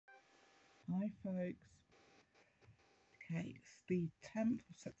Hi folks. Okay, it's the 10th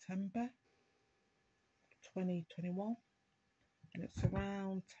of September 2021 and it's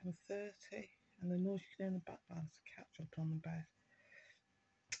around 10:30 and the noise you can hear in the background is a cat jumping on the bed.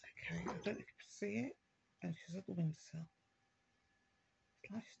 Okay, I don't know if you can see it, and she's at the windowsill.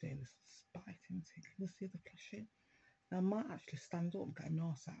 It's like she's doing this biting thing. Can you see the flashing? Now I might actually stand up and get my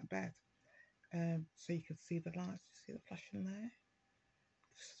arse out of bed so you can see the lights. You see the flashing there?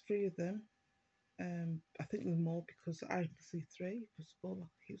 There's three of them. I think there's more because I can see three visible, like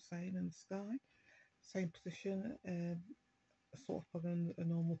I keep saying, in the sky. Same position, sort of following a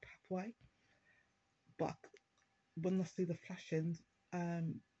normal pathway. But when I see the flashing,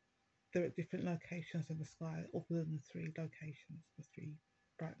 they're at different locations in the sky other than the three locations, the three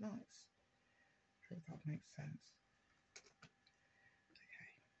bright lights. I hope that makes sense.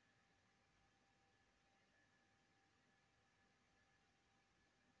 Okay.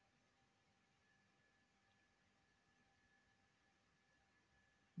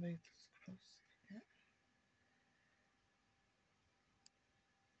 Move this across. Yeah.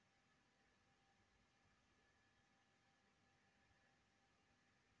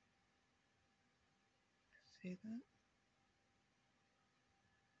 See that?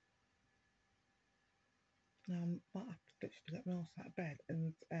 Now I might have to literally get my arse out of bed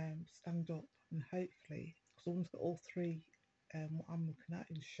and stand up, and hopefully, because I want to get all three what I'm looking at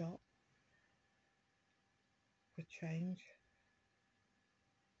in shot for change.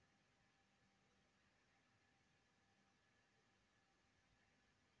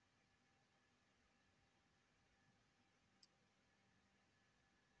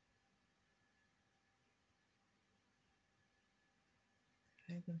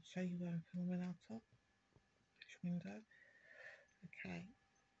 Okay, I'm going to show you where I'm filming out of, which window. Okay,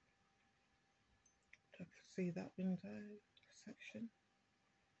 so I can see that window section.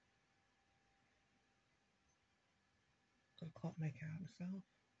 I can't make it out myself.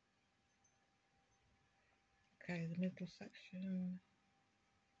 Okay, the middle section,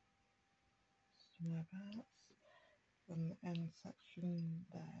 somewhere about, and the end section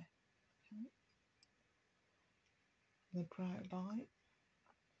there. Okay. The bright light.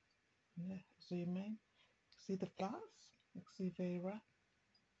 Yeah, zoom in. See the flats? You can see Vera,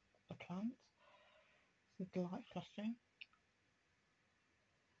 the plant. See the light flashing.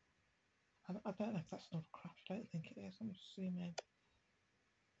 I don't know if that's not a craft. I don't think it is. I'm just zoom in.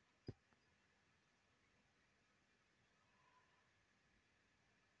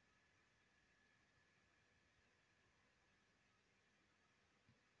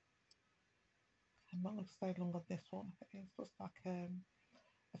 I'm not going to stay long on this one. If it is, looks like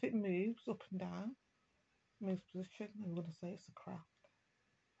if it moves up and down, moves position, I'm going to say it's a craft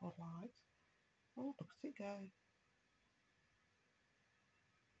or light. Oh, look at it go.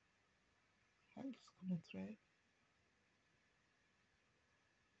 Okay, it's coming through.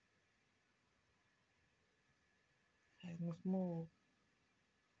 Okay, and there's more.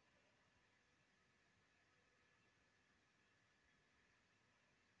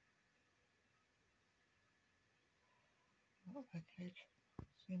 Oh, okay,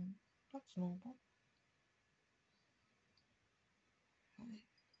 that's normal. Okay,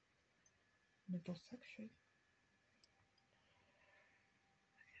 middle section.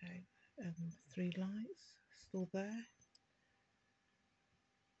 Okay, and the three lights still there.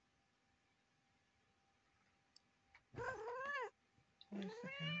 Wait a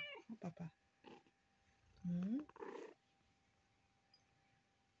second. Oh, Baba.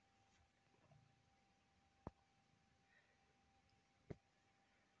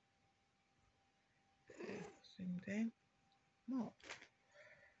 Okay, zoomed in. What?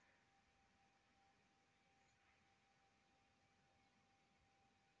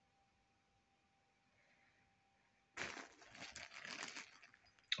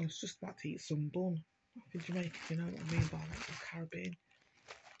 I was just about to eat some bun. Up in Jamaica, you know what I mean by that, the Caribbean.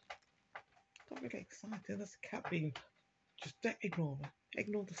 Got really excited. There's a cat being. Just ignore her.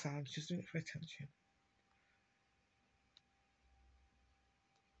 Ignore the sound. She's doing it for attention.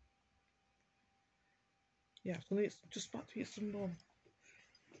 Yeah, so it's just about to eat some bun.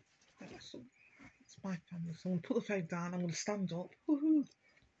 It's my family, so I'm going to put the phone down. I'm going to stand up. Woohoo!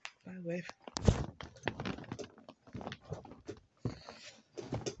 Bear with.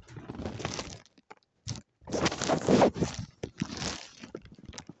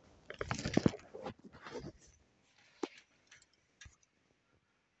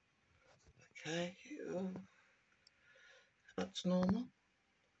 Okay, that's normal.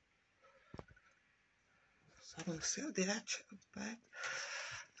 So I'm going to sit at the edge of the bed.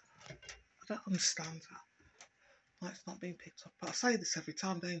 I don't understand that. Why it's not being picked up. But I say this every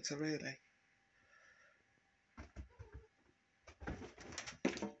time, don't I, really?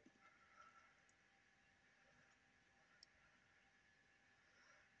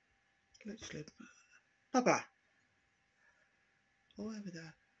 Literally. Baba. Oh, there we go.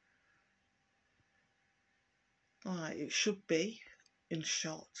 Alright, it should be in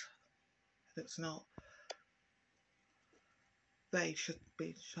shot. If it's not, they should be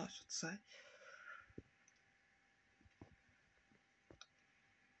in shot, I should say.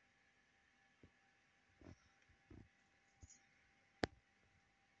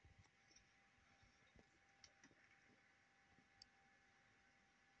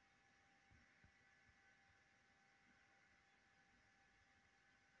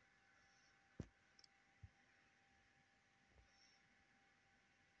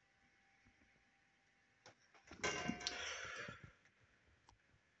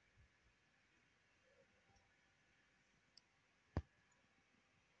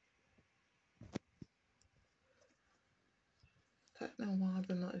 Don't know why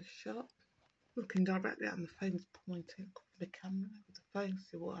they're not in shot. Looking directly at the phone's pointing the camera with the phone,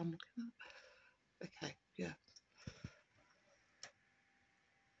 see what I'm looking at. Okay, yeah.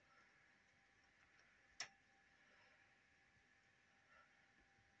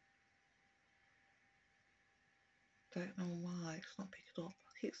 Don't know why it's not picking up.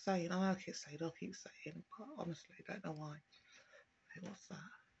 I keep saying, I keep saying, but honestly, don't know why. Hey, what's that?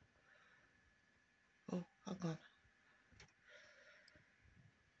 Oh, hang on.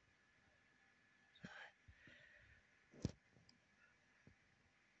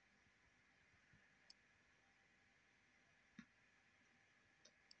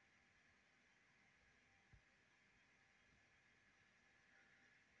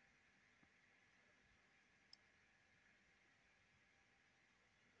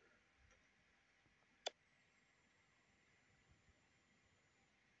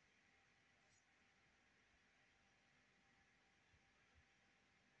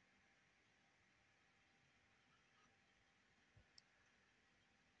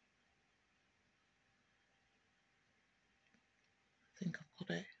 I think I've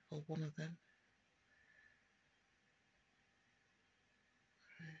got it, or one of them.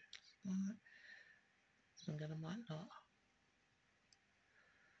 Right. I'm gonna might not.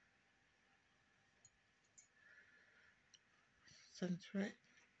 Center it.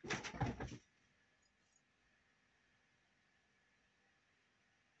 Okay,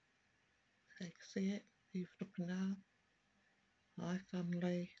 you can see it. Move it up and down. Hi,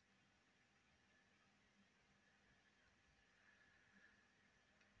 family.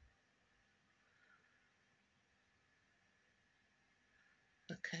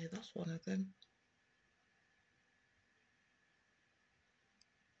 Okay, that's one of them.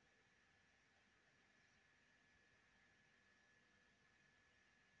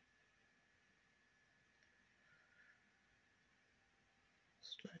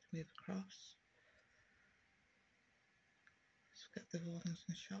 Slowly move across. Let's get the other ones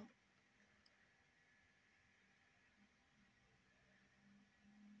in shot.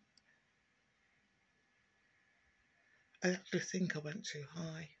 I actually think I went too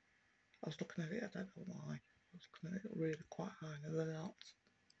high. I was looking at it, I don't know why. I was looking at it really quite high, and they're not.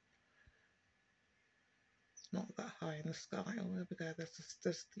 It's not that high in the sky. Oh, there we go.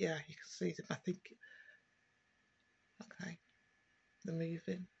 There's, yeah, you can see them. I think, okay, they're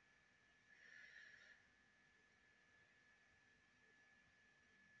moving.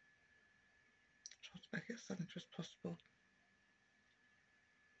 Try to make it as centre as possible.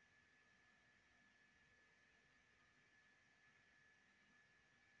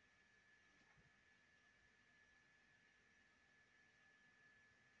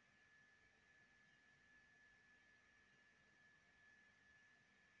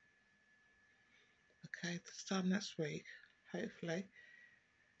 Okay, this time next week, hopefully,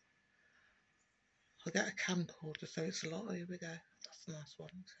 I'll get a camcorder so it's a lot. Here we go. That's a nice one,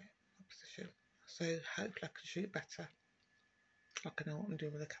 isn't it? That position. So hopefully I can shoot better. Like I know what I'm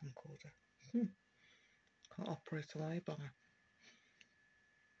doing with a camcorder. Can't operate away by.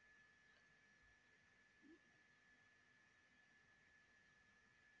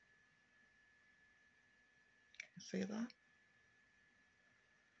 See that?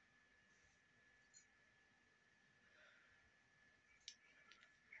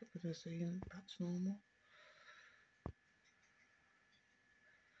 Put the zoom back to normal.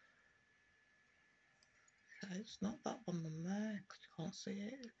 Okay, it's not that one on there because you can't see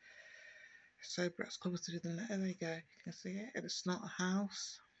it. So Brett's coming through the net. There you go. You can see it. And it's not a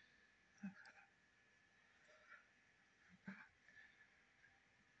house.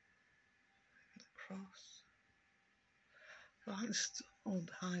 Across. Right, it's all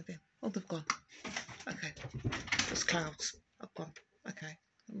hiding. Oh, they've gone. Okay, it's clouds. I've gone. Okay,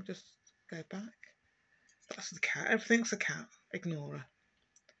 let me just go back. That's the cat. Everything's a cat. Ignore her.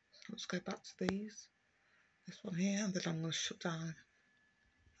 let's go back to these. This one here, and then I'm going to shut down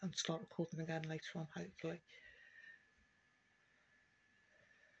and start recording again later on, hopefully.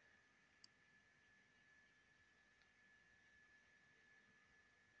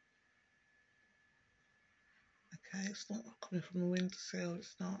 Okay, it's not coming from the windowsill,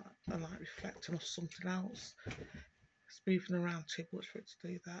 it's not a light reflecting off something else. It's moving around too much for it to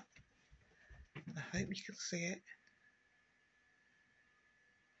do that. I hope you can see it.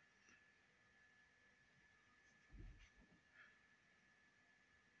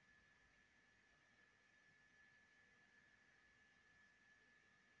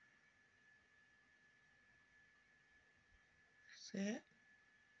 See it?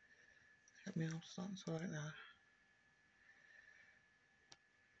 Get me on starting to right now.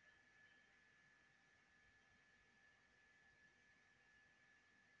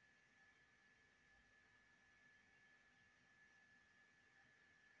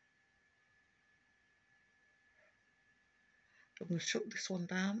 I'm going to shut this one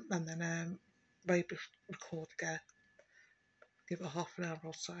down and then maybe record again. Give it half an hour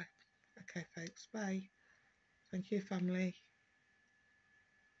or so. Okay, thanks. Bye. Thank you, family.